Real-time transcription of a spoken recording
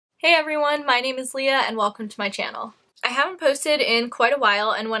Hey everyone, my name is Leah and welcome to my channel. I haven't posted in quite a while,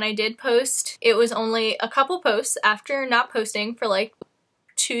 and when I did post, it was only a couple posts after not posting for like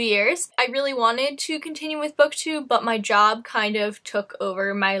 2 years. I really wanted to continue with booktube, but my job kind of took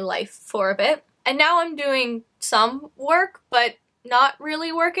over my life for a bit. And now I'm doing some work, but not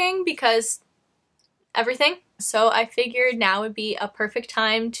really working because everything. So I figured now would be a perfect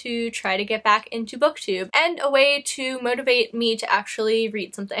time to try to get back into booktube and a way to motivate me to actually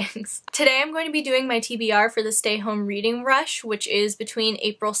read some things. Today I'm going to be doing my TBR for the Stay Home Reading Rush, which is between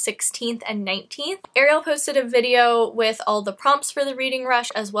April 16th and 19th. Ariel posted a video with all the prompts for the Reading Rush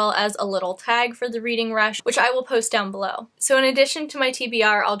as well as a little tag for the Reading Rush, which I will post down below. So in addition to my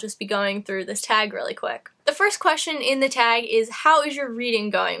TBR, I'll just be going through this tag really quick. The first question in the tag is, how is your reading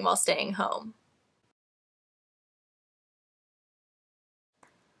going while staying home?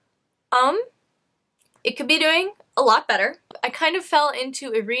 It could be doing a lot better. I kind of fell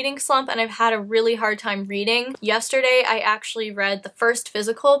into a reading slump and I've had a really hard time reading. Yesterday I actually read the first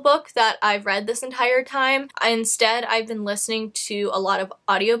physical book that I've read this entire time. Instead, I've been listening to a lot of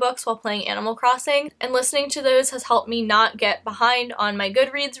audiobooks while playing Animal Crossing, and listening to those has helped me not get behind on my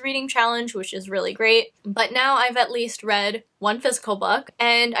Goodreads reading challenge, which is really great. But now I've at least read one physical book,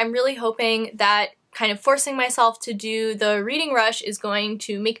 and I'm really hoping that kind of forcing myself to do the reading rush is going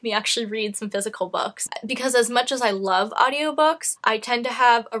to make me actually read some physical books. Because as much as I love audiobooks, I tend to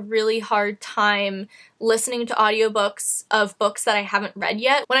have a really hard time listening to audiobooks of books that I haven't read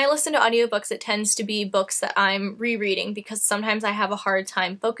yet. When I listen to audiobooks, it tends to be books that I'm rereading because sometimes I have a hard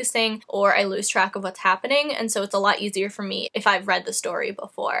time focusing or I lose track of what's happening, and so it's a lot easier for me if I've read the story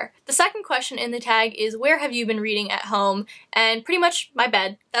before. The second question in the tag is, where have you been reading at home? And pretty much my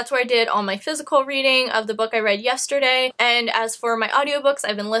bed. That's where I did all my physical reading of the book I read yesterday, and as for my audiobooks,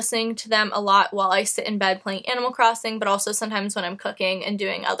 I've been listening to them a lot while I sit in bed playing Animal Crossing, but also sometimes when I'm cooking and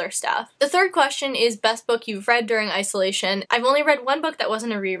doing other stuff. The third question is, best book you've read during isolation. I've only read one book that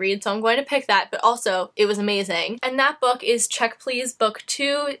wasn't a reread, so I'm going to pick that, but also it was amazing. And that book is Check Please Book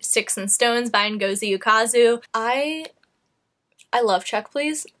 2, Sticks and Stones by Ngozi Ukazu. I love Check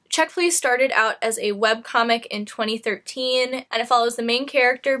Please. Check Please started out as a webcomic in 2013, and it follows the main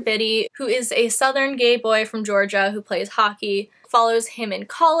character, Biddy, who is a southern gay boy from Georgia who plays hockey. Follows him in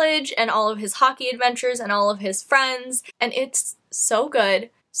college and all of his hockey adventures and all of his friends, and it's so good,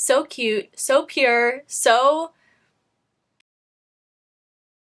 so cute, so pure, so...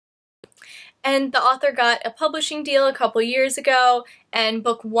 And the author got a publishing deal a couple years ago, and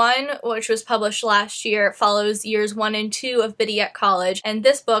book 1, which was published last year, follows years 1 and 2 of Biddy at college, and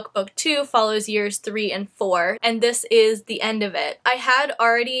this book, book 2, follows years 3 and 4, and this is the end of it. I had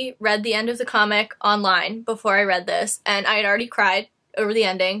already read the end of the comic online before I read this, and I had already cried over the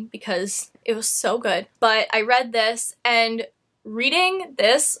ending because it was so good. But I read this, and reading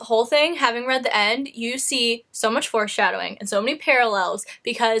this whole thing, having read the end, you see so much foreshadowing and so many parallels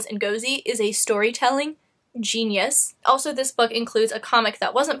because Ngozi is a storytelling genius. Also, this book includes a comic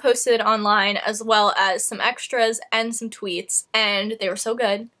that wasn't posted online as well as some extras and some tweets, and they were so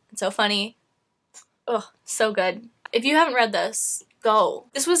good and so funny. Ugh, so good. If you haven't read this, go.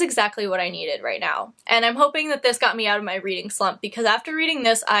 This was exactly what I needed right now. And I'm hoping that this got me out of my reading slump because after reading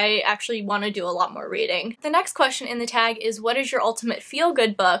this, I actually want to do a lot more reading. The next question in the tag is, what is your ultimate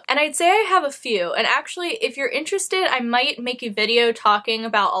feel-good book? And I'd say I have a few. And actually, if you're interested, I might make a video talking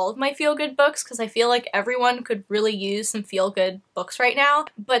about all of my feel-good books because I feel like everyone could really use some feel-good books right now.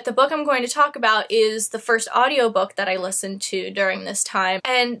 But the book I'm going to talk about is the first audiobook that I listened to during this time.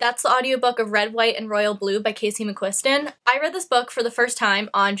 And that's the audiobook of Red, White, and Royal Blue by Casey McQuiston. I read this book for the first time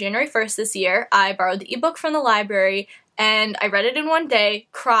on January 1st this year. I borrowed the ebook from the library and I read it in one day,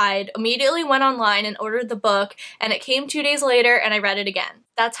 cried, immediately went online and ordered the book, and it came 2 days later and I read it again.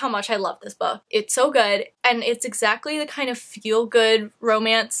 That's how much I love this book. It's so good, and it's exactly the kind of feel-good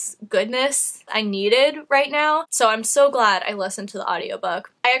romance goodness I needed right now, so I'm so glad I listened to the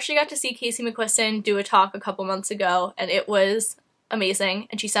audiobook. I actually got to see Casey McQuiston do a talk a couple months ago, and it was amazing,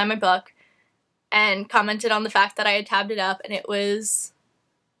 and she signed my book and commented on the fact that I had tabbed it up, and it was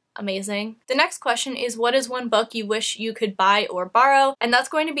amazing. The next question is, what is one book you wish you could buy or borrow? And that's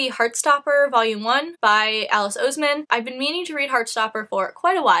going to be Heartstopper Volume 1 by Alice Oseman. I've been meaning to read Heartstopper for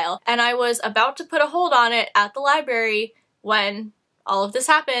quite a while, and I was about to put a hold on it at the library when all of this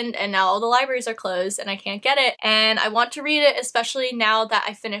happened, and now all the libraries are closed and I can't get it, and I want to read it, especially now that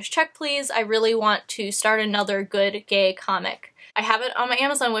I finished Check Please. I really want to start another good gay comic. I have it on my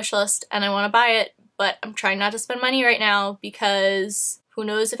Amazon wishlist and I want to buy it, but I'm trying not to spend money right now because who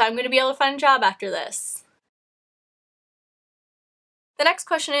knows if I'm going to be able to find a job after this. The next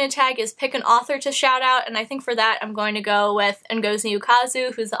question in a tag is pick an author to shout out, and I think for that I'm going to go with Ngozi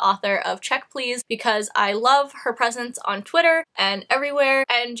Ukazu, who's the author of Check Please, because I love her presence on Twitter and everywhere,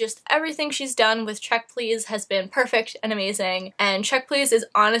 and just everything she's done with Check Please has been perfect and amazing, and Check Please is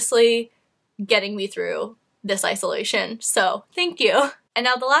honestly getting me through this isolation, so thank you. And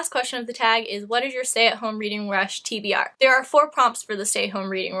now the last question of the tag is, what is your stay-at-home reading rush TBR? There are 4 prompts for the stay-home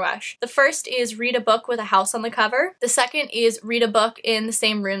reading rush. The first is read a book with a house on the cover. The second is read a book in the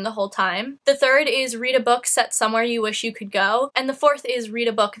same room the whole time. The third is read a book set somewhere you wish you could go. And the fourth is read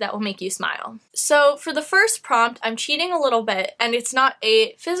a book that will make you smile. So for the first prompt, I'm cheating a little bit, and it's not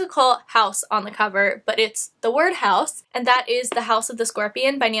a physical house on the cover, but it's the word house, and that is The House of the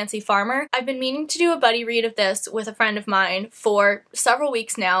Scorpion by Nancy Farmer. I've been meaning to do a buddy read of this with a friend of mine for several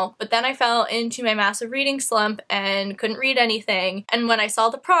weeks now, but then I fell into my massive reading slump and couldn't read anything, and when I saw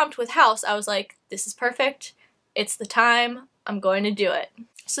the prompt with house, I was like, this is perfect, it's the time, I'm going to do it.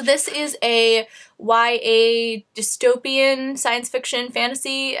 So this is a YA dystopian science fiction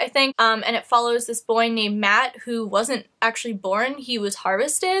fantasy, I think, and it follows this boy named Matt who wasn't actually born, he was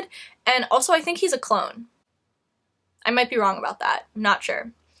harvested, and also I think he's a clone. I might be wrong about that, I'm not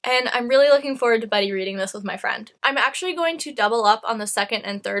sure. And I'm really looking forward to buddy reading this with my friend. I'm actually going to double up on the second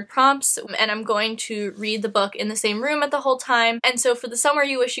and third prompts, and I'm going to read the book in the same room at the whole time. And so for the Somewhere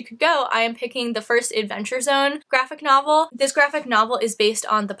You Wish You Could Go, I am picking the first Adventure Zone graphic novel. This graphic novel is based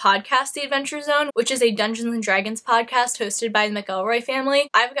on the podcast The Adventure Zone, which is a Dungeons & Dragons podcast hosted by the McElroy family.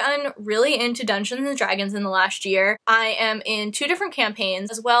 I've gotten really into Dungeons & Dragons in the last year. I am in 2 different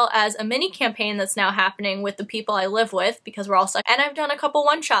campaigns, as well as a mini campaign that's now happening with the people I live with, because we're all stuck. And I've done a couple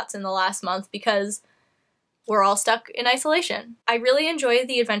one-shots in the last month because we're all stuck in isolation. I really enjoy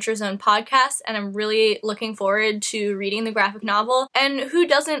the Adventure Zone podcast, and I'm really looking forward to reading the graphic novel, and who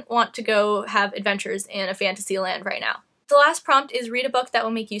doesn't want to go have adventures in a fantasy land right now? The last prompt is read a book that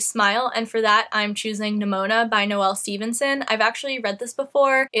will make you smile, and for that I'm choosing Nimona by Noelle Stevenson. I've actually read this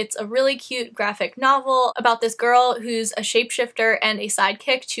before. It's a really cute graphic novel about this girl who's a shapeshifter and a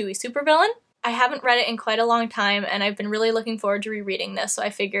sidekick to a supervillain. I haven't read it in quite a long time, and I've been really looking forward to rereading this, so I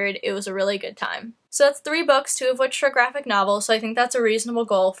figured it was a really good time. So that's 3 books, 2 of which are graphic novels, so I think that's a reasonable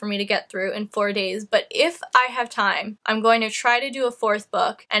goal for me to get through in 4 days, but if I have time, I'm going to try to do a 4th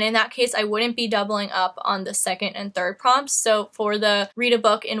book, and in that case I wouldn't be doubling up on the second and third prompts, so for the read a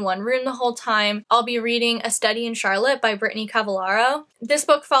book in one room the whole time, I'll be reading A Study in Charlotte by Brittany Cavallaro. This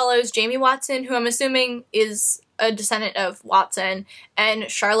book follows Jamie Watson, who I'm assuming is a descendant of Watson, and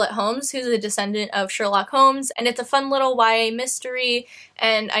Charlotte Holmes, who's a descendant of Sherlock Holmes, and it's a fun little YA mystery,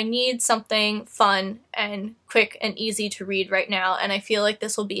 and I need something fun and quick and easy to read right now, and I feel like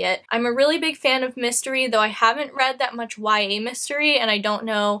this will be it. I'm a really big fan of mystery, though I haven't read that much YA mystery, and I don't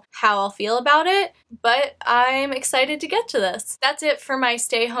know how I'll feel about it, but I'm excited to get to this. That's it for my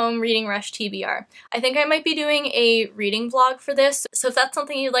stay home reading rush TBR. I think I might be doing a reading vlog for this, so if that's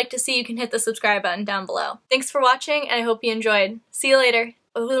something you'd like to see, you can hit the subscribe button down below. Thanks for watching, and I hope you enjoyed. See you later.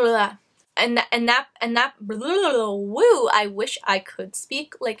 And that woo, I wish I could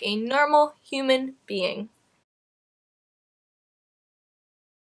speak like a normal human being.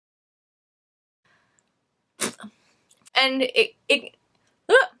 And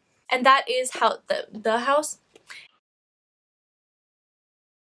and that is how the house